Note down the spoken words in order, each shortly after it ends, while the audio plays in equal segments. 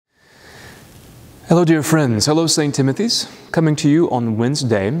Hello, dear friends. Hello, St. Timothy's. Coming to you on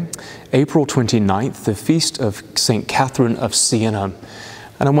Wednesday, April 29th, the feast of St. Catherine of Siena.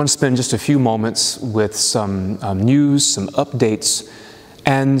 And I want to spend just a few moments with some news, some updates,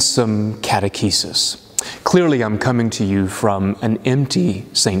 and some catechesis. Clearly, I'm coming to you from an empty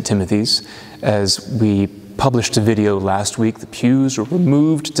St. Timothy's. As we published a video last week, the pews were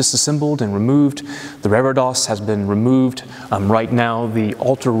removed, disassembled and removed. The reredos has been removed. Right now, the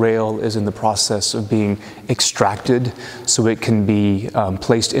altar rail is in the process of being extracted so it can be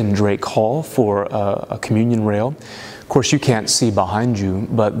placed in Drake Hall for a communion rail. Of course, you can't see behind you,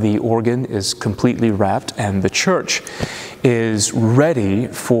 but the organ is completely wrapped and the church is ready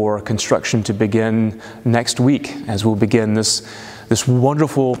for construction to begin next week as we'll begin this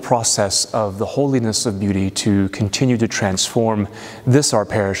wonderful process of the holiness of beauty to continue to transform this, our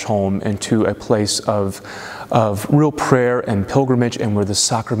parish home, into a place of real prayer and pilgrimage, and where the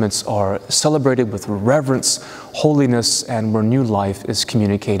sacraments are celebrated with reverence, holiness, and where new life is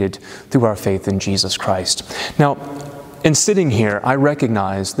communicated through our faith in Jesus Christ. Now, in sitting here, I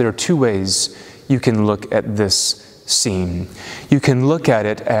recognize there are two ways you can look at this scene. You can look at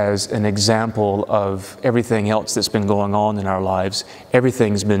it as an example of everything else that's been going on in our lives.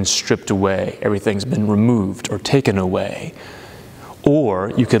 Everything's been stripped away, everything's been removed or taken away.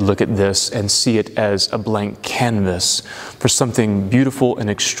 Or you could look at this and see it as a blank canvas for something beautiful and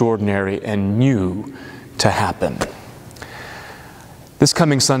extraordinary and new to happen. This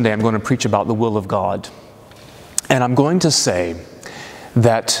coming Sunday, I'm going to preach about the will of God. And I'm going to say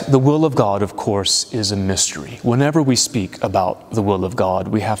that the will of God, of course, is a mystery. Whenever we speak about the will of God,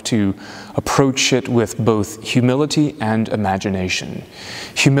 we have to approach it with both humility and imagination.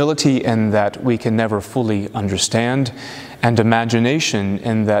 Humility in that we can never fully understand, and imagination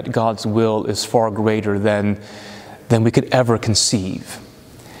in that God's will is far greater than we could ever conceive.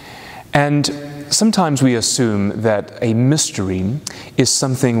 And sometimes we assume that a mystery is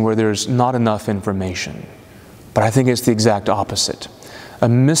something where there's not enough information. But I think it's the exact opposite. A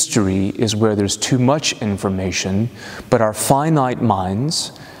mystery is where there's too much information, but our finite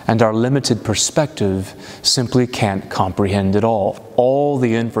minds and our limited perspective simply can't comprehend it all. All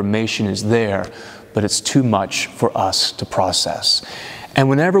the information is there, but it's too much for us to process. And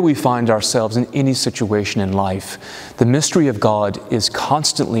whenever we find ourselves in any situation in life, the mystery of God is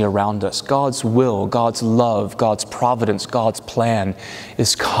constantly around us. God's will, God's love, God's providence, God's plan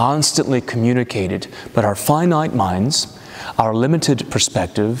is constantly communicated, but our finite minds, our limited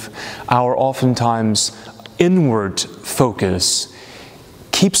perspective, our oftentimes inward focus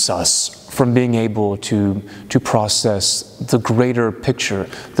keeps us from being able to process the greater picture,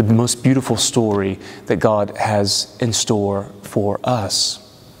 the most beautiful story that God has in store for us.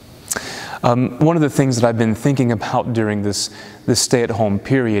 One of the things that I've been thinking about during this stay-at-home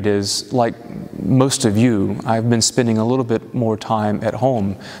period is, like most of you, I've been spending a little bit more time at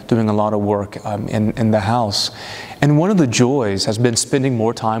home, doing a lot of work in the house. And one of the joys has been spending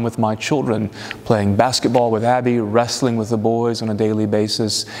more time with my children, playing basketball with Abby, wrestling with the boys on a daily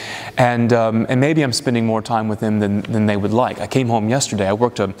basis. And maybe I'm spending more time with them than they would like. I came home yesterday. I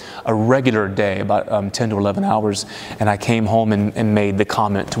worked a regular day, about 10 to 11 hours, and I came home and made the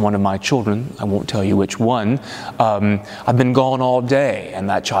comment to one of my children, I won't tell you which one, I've been gone all day. And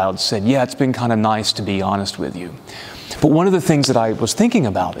that child said, yeah, it's been kind of nice, to be honest with you. But one of the things that I was thinking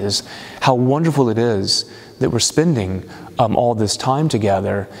about is how wonderful it is that we're spending all this time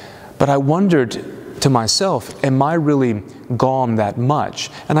together. But I wondered to myself, am I really gone that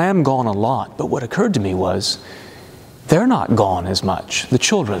much? And I am gone a lot, but what occurred to me was, they're not gone as much, the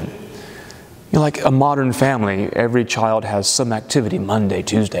children. You know, like a modern family, every child has some activity, Monday,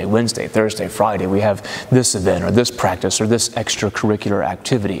 Tuesday, Wednesday, Thursday, Friday. We have this event or this practice or this extracurricular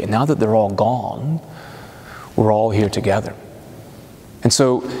activity. And now that they're all gone, we're all here together. And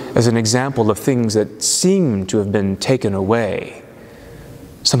so, as an example of things that seem to have been taken away,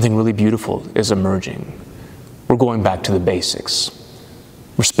 something really beautiful is emerging. We're going back to the basics.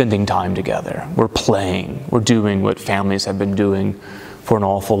 We're spending time together. We're playing. We're doing what families have been doing for an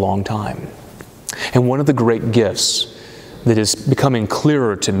awful long time. And one of the great gifts that is becoming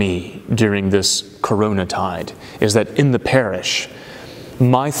clearer to me during this corona tide is that in the parish,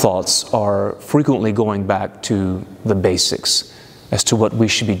 my thoughts are frequently going back to the basics as to what we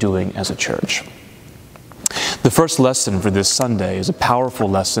should be doing as a church. The first lesson for this Sunday is a powerful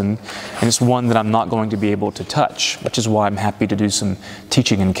lesson, and it's one that I'm not going to be able to touch, which is why I'm happy to do some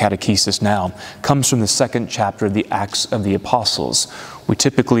teaching in Catechesis now. It comes from the second chapter of the Acts of the Apostles. We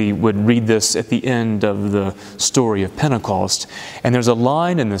typically would read this at the end of the story of Pentecost, and there's a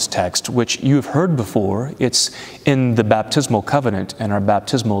line in this text which you have heard before. It's in the baptismal covenant and our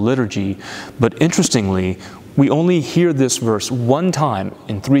baptismal liturgy, but interestingly, we only hear this verse one time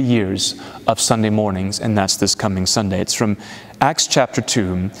in 3 years of Sunday mornings, and that's this coming Sunday. It's from Acts chapter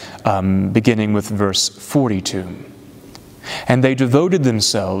 2, beginning with verse 42. And they devoted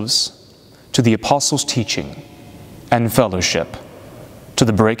themselves to the apostles' teaching and fellowship, to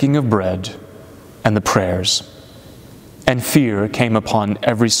the breaking of bread and the prayers. And fear came upon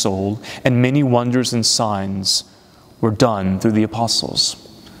every soul, and many wonders and signs were done through the apostles.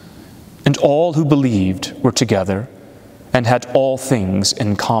 And all who believed were together and had all things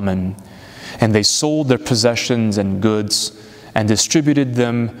in common. And they sold their possessions and goods and distributed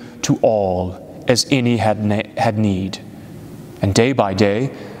them to all as any had need. And day by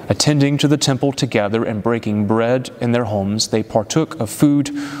day, attending to the temple together and breaking bread in their homes, they partook of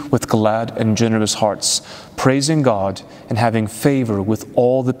food with glad and generous hearts, praising God and having favor with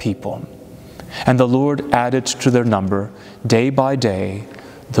all the people. And the Lord added to their number day by day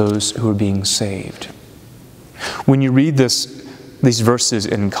those who are being saved. When you read these verses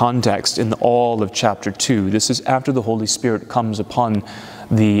in context in all of chapter 2, this is after the Holy Spirit comes upon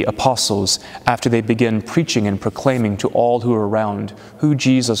the apostles, after they begin preaching and proclaiming to all who are around who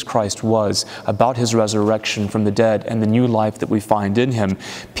Jesus Christ was, about His resurrection from the dead and the new life that we find in Him.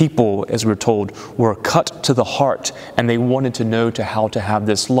 People, as we're told, were cut to the heart, and they wanted to know how to have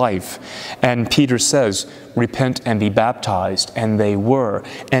this life. And Peter says, repent and be baptized, and they were.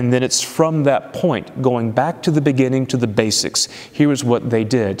 And then it's from that point, going back to the beginning, to the basics. Here is what they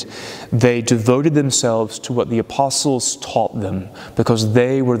did. They devoted themselves to what the apostles taught them, because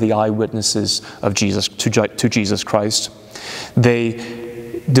they were the eyewitnesses of Jesus, to Jesus Christ.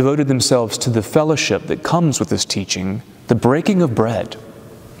 They devoted themselves to the fellowship that comes with this teaching, the breaking of bread,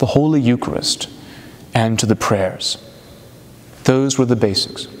 the Holy Eucharist, and to the prayers. Those were the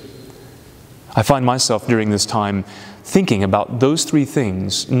basics. I find myself during this time thinking about those three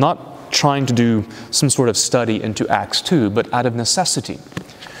things, not trying to do some sort of study into Acts 2, but out of necessity.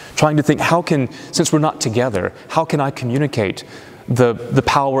 Trying to think, since we're not together, how can I communicate the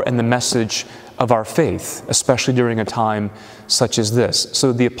power and the message of our faith, especially during a time such as this?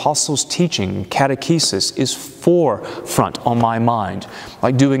 So the apostles' teaching, catechesis, is forefront on my mind.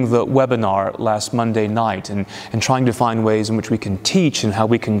 Like doing the webinar last Monday night and trying to find ways in which we can teach and how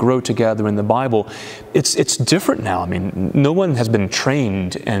we can grow together in the Bible. It's different now. I mean, no one has been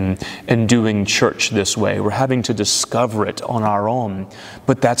trained in doing church this way. We're having to discover it on our own.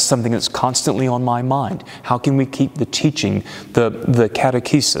 But that's something that's constantly on my mind. How can we keep the teaching, the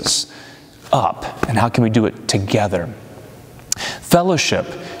catechesis, up, and how can we do it together? Fellowship,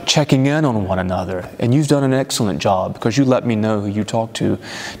 checking in on one another, and you've done an excellent job because you let me know who you talk to,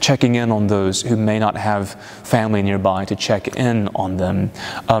 checking in on those who may not have family nearby to check in on them.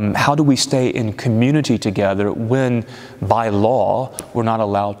 How do we stay in community together when by law we're not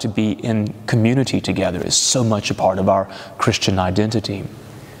allowed to be in community together? It's so much a part of our Christian identity.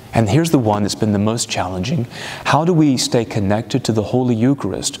 And here's the one that's been the most challenging. How do we stay connected to the Holy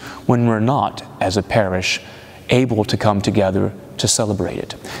Eucharist when we're not, as a parish, able to come together to celebrate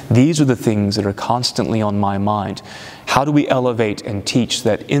it? These are the things that are constantly on my mind. How do we elevate and teach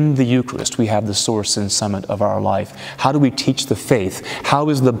that in the Eucharist we have the source and summit of our life? How do we teach the faith? How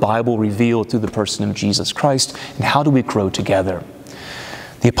is the Bible revealed through the person of Jesus Christ? And how do we grow together?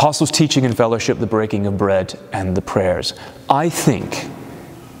 The apostles' teaching and fellowship, the breaking of bread, and the prayers. I think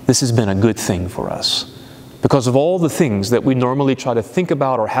this has been a good thing for us because of all the things that we normally try to think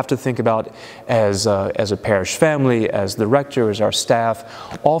about or have to think about as a parish family, as the rector, as our staff.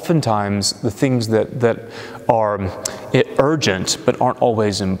 Oftentimes, the things that are urgent but aren't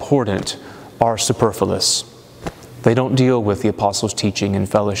always important are superfluous. They don't deal with the apostles' teaching and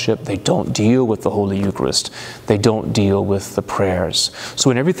fellowship. They don't deal with the Holy Eucharist. They don't deal with the prayers.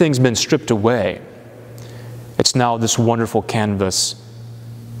 So when everything's been stripped away, it's now this wonderful canvas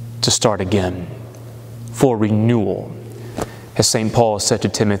to start again, for renewal. As St. Paul said to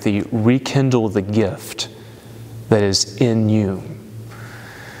Timothy, rekindle the gift that is in you.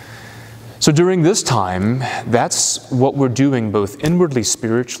 So during this time, that's what we're doing both inwardly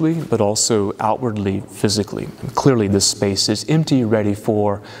spiritually, but also outwardly physically. And clearly this space is empty, ready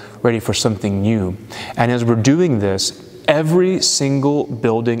for something new. And as we're doing this, Every single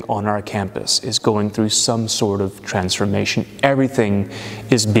building on our campus is going through some sort of transformation. Everything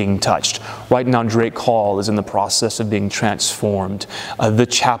is being touched. Right now, Drake Hall is in the process of being transformed. The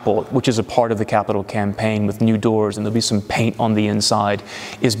chapel, which is a part of the Capital Campaign with new doors, and there'll be some paint on the inside,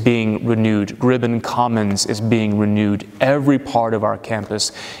 is being renewed. Gribben Commons is being renewed. Every part of our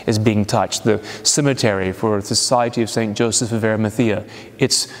campus is being touched. The cemetery for the Society of St. Joseph of Arimathea,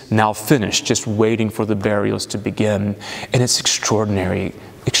 it's now finished, just waiting for the burials to begin. And it's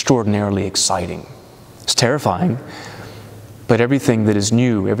extraordinarily exciting. It's terrifying, but everything that is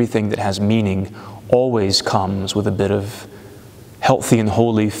new, everything that has meaning, always comes with a bit of healthy and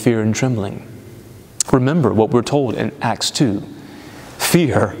holy fear and trembling. Remember what we're told in Acts 2.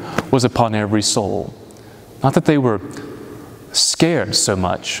 Fear was upon every soul. Not that they were scared so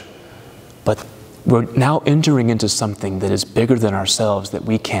much, but we're now entering into something that is bigger than ourselves that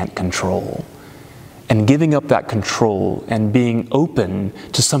we can't control. And giving up that control and being open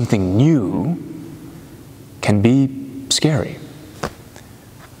to something new can be scary.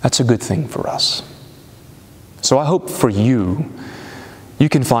 That's a good thing for us. So I hope for you, you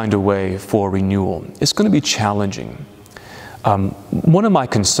can find a way for renewal. It's going to be challenging. One of my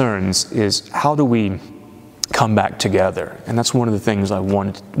concerns is, how do we come back together? And that's one of the things I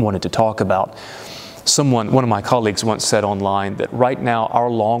wanted to talk about. One of my colleagues once said online that right now our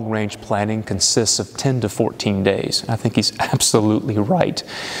long-range planning consists of 10 to 14 days. I think he's absolutely right.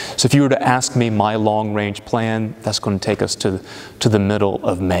 So if you were to ask me my long-range plan, that's going to take us to the middle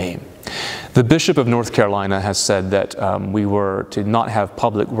of May. The Bishop of North Carolina has said that we were to not have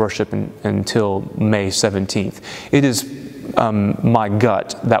public worship until May 17th. It is my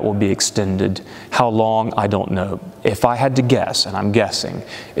gut that will be extended. How long, I don't know. If I had to guess, and I'm guessing,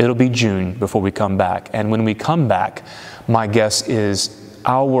 it'll be June before we come back. And when we come back, my guess is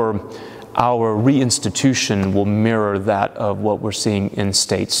our reinstitution will mirror that of what we're seeing in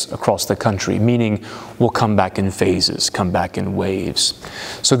states across the country, meaning we'll come back in phases, come back in waves.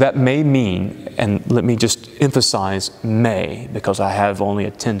 So that may mean, and let me just emphasize may, because I have only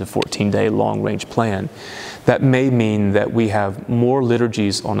a 10 to 14 day long-range plan, that may mean that we have more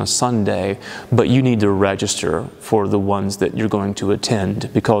liturgies on a Sunday, but you need to register for the ones that you're going to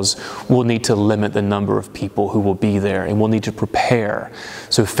attend, because we'll need to limit the number of people who will be there, and we'll need to prepare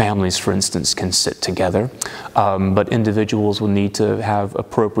so families, for instance, can sit together. But individuals will need to have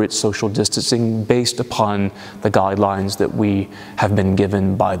appropriate social distancing based upon the guidelines that we have been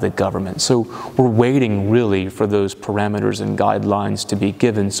given by the government. So we're waiting really for those parameters and guidelines to be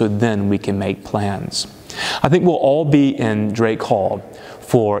given, so then we can make plans. I think we'll all be in Drake Hall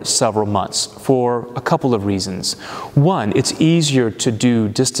for several months for a couple of reasons. One, it's easier to do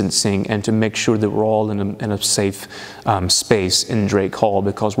distancing and to make sure that we're all in a safe space in Drake Hall,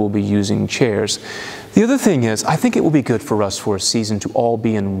 because we'll be using chairs. The other thing is, I think it will be good for us for a season to all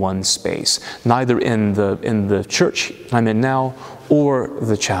be in one space, neither in the church I'm in now or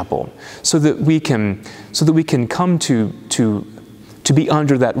the chapel, so that we can come to be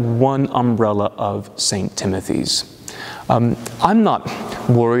under that one umbrella of St. Timothy's. I'm not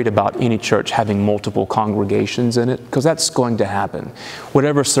worried about any church having multiple congregations in it, because that's going to happen.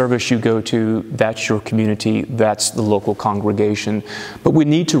 Whatever service you go to, that's your community, that's the local congregation. But we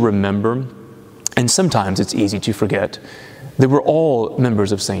need to remember, and sometimes it's easy to forget, that we're all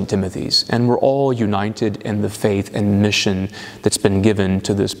members of St. Timothy's, and we're all united in the faith and mission that's been given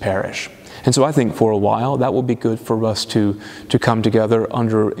to this parish. And so I think for a while that will be good for us to come together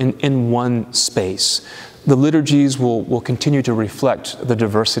in one space. The liturgies will continue to reflect the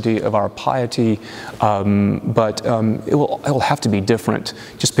diversity of our piety, but it will have to be different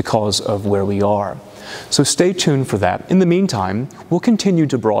just because of where we are. So stay tuned for that. In the meantime, we'll continue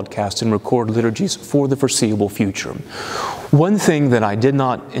to broadcast and record liturgies for the foreseeable future. One thing that I did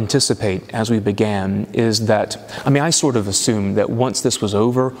not anticipate as we began is that, I sort of assumed that once this was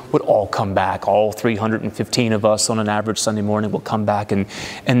over, we'd all come back. All 315 of us on an average Sunday morning will come back, and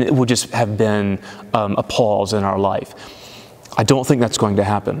it will just have been a pause in our life. I don't think that's going to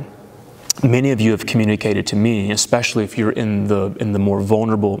happen. Many of you have communicated to me, especially if you're in the more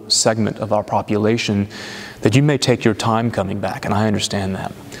vulnerable segment of our population, that you may take your time coming back, and I understand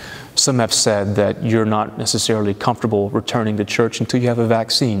that. Some have said that you're not necessarily comfortable returning to church until you have a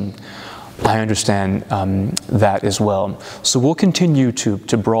vaccine. I understand that as well. So we'll continue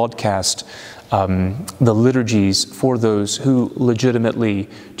to broadcast the liturgies for those who legitimately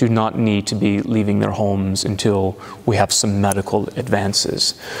do not need to be leaving their homes until we have some medical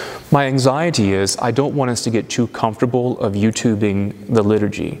advances. My anxiety is I don't want us to get too comfortable of YouTubing the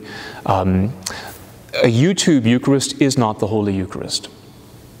liturgy. A YouTube Eucharist is not the Holy Eucharist.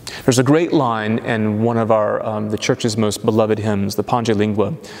 There's a great line in one of the church's most beloved hymns, the Pange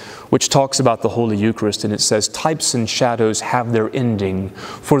Lingua, which talks about the Holy Eucharist, and it says, "Types and shadows have their ending,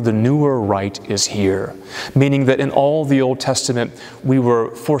 for the newer rite is here." Meaning that in all the Old Testament, we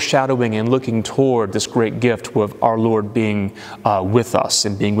were foreshadowing and looking toward this great gift of our Lord being with us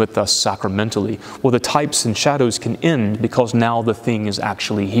and being with us sacramentally. Well, the types and shadows can end because now the thing is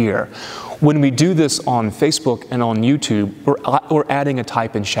actually here. When we do this on Facebook and on YouTube, we're adding a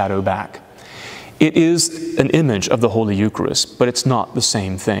type and shadow back. It is an image of the Holy Eucharist, but it's not the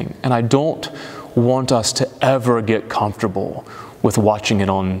same thing. And I don't want us to ever get comfortable with watching it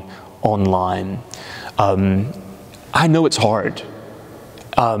online. I know it's hard.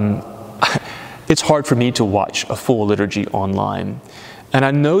 It's hard for me to watch a full liturgy online. And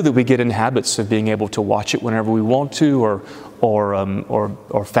I know that we get in habits of being able to watch it whenever we want to,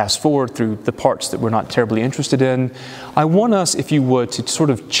 or fast forward through the parts that we're not terribly interested in. I want us, if you would, to sort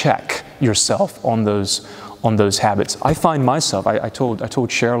of check yourself on those habits. I find myself, I told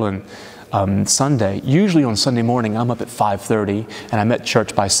Sherilyn Sunday, usually on Sunday morning I'm up at 5:30 and I'm at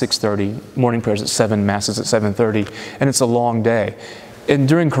church by 6:30, morning prayers at 7, masses at 7:30, and it's a long day. And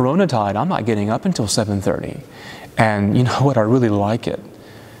during Corona tide, I'm not getting up until 7:30. And you know what, I really like it.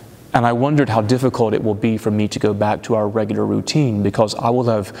 And I wondered how difficult it will be for me to go back to our regular routine, because I will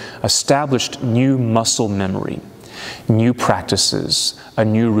have established new muscle memory, new practices, a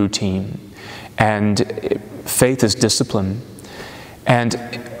new routine. And faith is discipline. And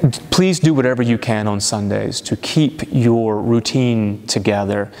please do whatever you can on Sundays to keep your routine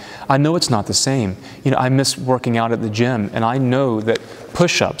together. I know it's not the same. You know, I miss working out at the gym, and I know that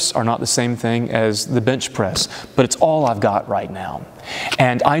push-ups are not the same thing as the bench press, but it's all I've got right now.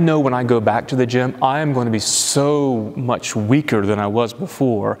 And I know when I go back to the gym, I am going to be so much weaker than I was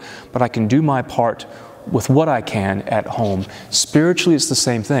before, but I can do my part with what I can at home. Spiritually, it's the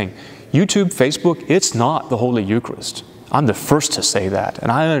same thing. YouTube, Facebook, it's not the Holy Eucharist. I'm the first to say that, and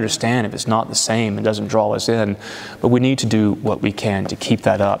I understand if it's not the same and doesn't draw us in, but we need to do what we can to keep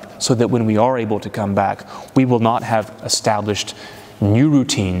that up so that when we are able to come back, we will not have established new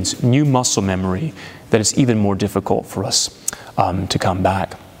routines, new muscle memory, that it's even more difficult for us to come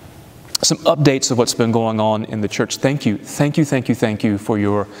back. Some updates of what's been going on in the church. Thank you for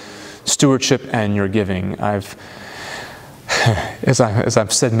your stewardship and your giving. As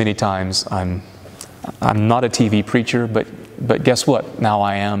I've said many times, I'm not a TV preacher, but guess what? Now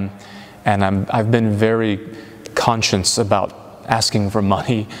I am, and I've been very conscious about asking for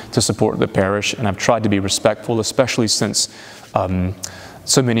money to support the parish, and I've tried to be respectful, especially since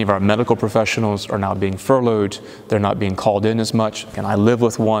so many of our medical professionals are now being furloughed. They're not being called in as much, and I live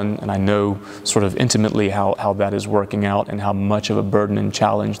with one, and I know sort of intimately how that is working out and how much of a burden and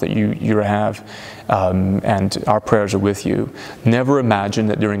challenge that you have, and our prayers are with you. Never imagine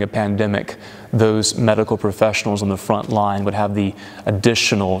that during a pandemic, those medical professionals on the front line would have the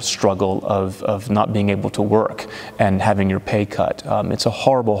additional struggle of not being able to work and having your pay cut. It's a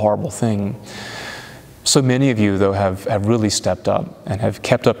horrible, horrible thing. So many of you, though, have really stepped up and have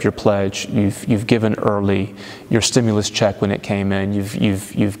kept up your pledge. You've given early your stimulus check when it came in.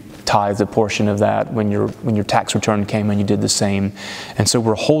 You've tithed a portion of that when your tax return came in. You did the same, and so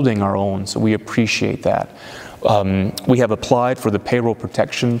we're holding our own. So we appreciate that. We have applied for the payroll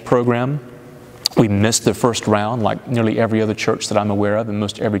protection program. We missed the first round, like nearly every other church that I'm aware of, and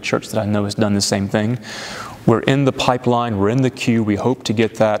most every church that I know has done the same thing. We're in the pipeline, we're in the queue, we hope to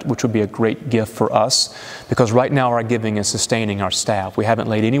get that, which would be a great gift for us, because right now our giving is sustaining our staff. We haven't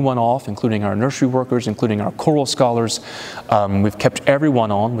laid anyone off, including our nursery workers, including our choral scholars. We've kept everyone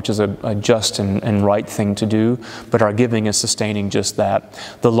on, which is a just and right thing to do, but our giving is sustaining just that.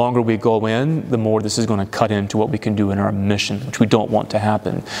 The longer we go in, the more this is going to cut into what we can do in our mission, which we don't want to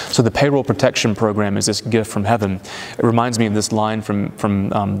happen. So the payroll protection program is this gift from heaven. It reminds me of this line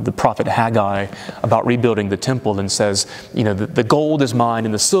from the prophet Haggai about rebuilding the temple, and says, you know, the gold is mine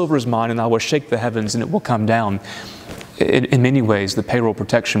and the silver is mine, and I will shake the heavens and it will come down. In many ways, the payroll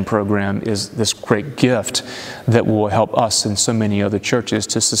protection program is this great gift that will help us and so many other churches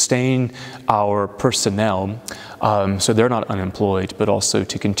to sustain our personnel, so they're not unemployed, but also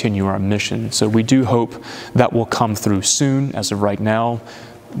to continue our mission. So we do hope that will come through soon. As of right now,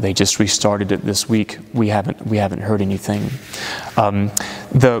 they just restarted it this week. We haven't heard anything.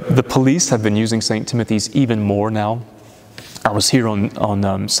 The police have been using St. Timothy's even more now. I was here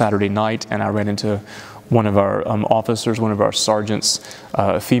on Saturday night, and I ran into one of our officers, one of our sergeants,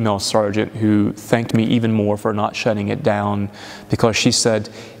 a female sergeant, who thanked me even more for not shutting it down, because she said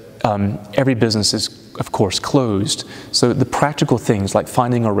every business is of course, closed. So the practical things like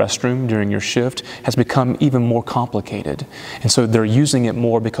finding a restroom during your shift has become even more complicated. And so they're using it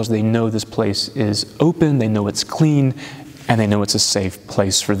more because they know this place is open, they know it's clean, and they know it's a safe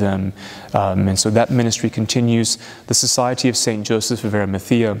place for them. And so that ministry continues. The Society of St. Joseph of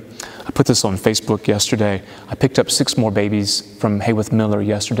Arimathea, I put this on Facebook yesterday. I picked up 6 more babies from Hayworth Miller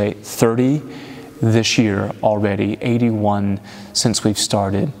yesterday, 30 this year already, 81 since we've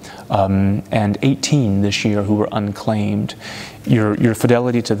started, and 18 this year who were unclaimed. Your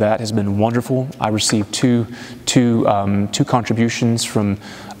fidelity to that has been wonderful. I received two contributions from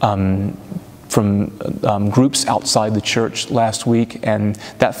groups outside the church last week, and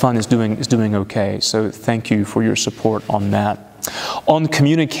that fund is doing okay. So thank you for your support on that. On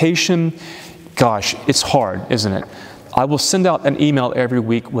communication, gosh, it's hard, isn't it? I will send out an email every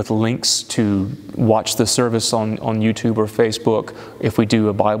week with links to watch the service on YouTube or Facebook. If we do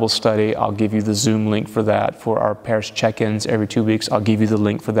a Bible study, I'll give you the Zoom link for that. For our parish check-ins every 2 weeks, I'll give you the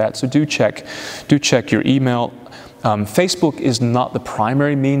link for that. So do check your email. Facebook is not the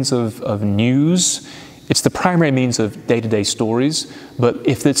primary means of news. It's the primary means of day-to-day stories. But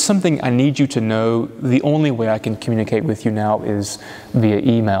if it's something I need you to know, the only way I can communicate with you now is via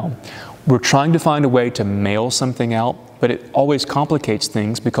email. We're trying to find a way to mail something out, but it always complicates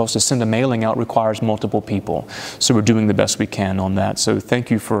things because to send a mailing out requires multiple people. So we're doing the best we can on that. So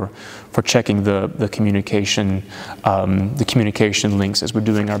thank you for checking the communication links as we're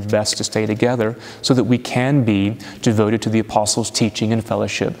doing our best to stay together so that we can be devoted to the apostles' teaching and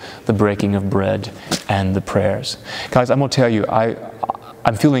fellowship, the breaking of bread and the prayers. Guys, I'm going to tell you,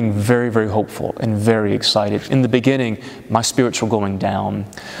 I'm feeling very, very hopeful and very excited. In the beginning, my spirits were going down,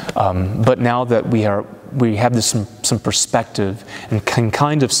 but now that we have this some perspective and can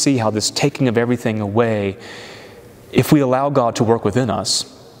kind of see how this taking of everything away, if we allow God to work within us,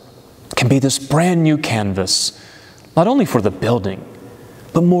 can be this brand new canvas, not only for the building,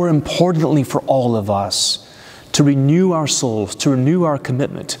 but more importantly for all of us, to renew our souls, to renew our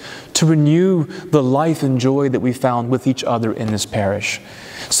commitment, to renew the life and joy that we found with each other in this parish.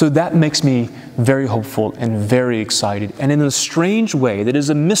 So that makes me very hopeful and very excited. And in a strange way that is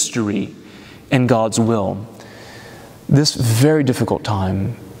a mystery in God's will, this very difficult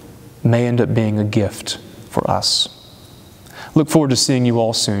time may end up being a gift for us. Look forward to seeing you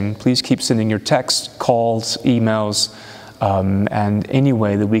all soon. Please keep sending your texts, calls, emails, and any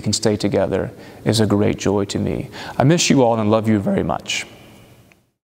way that we can stay together is a great joy to me. I miss you all and love you very much.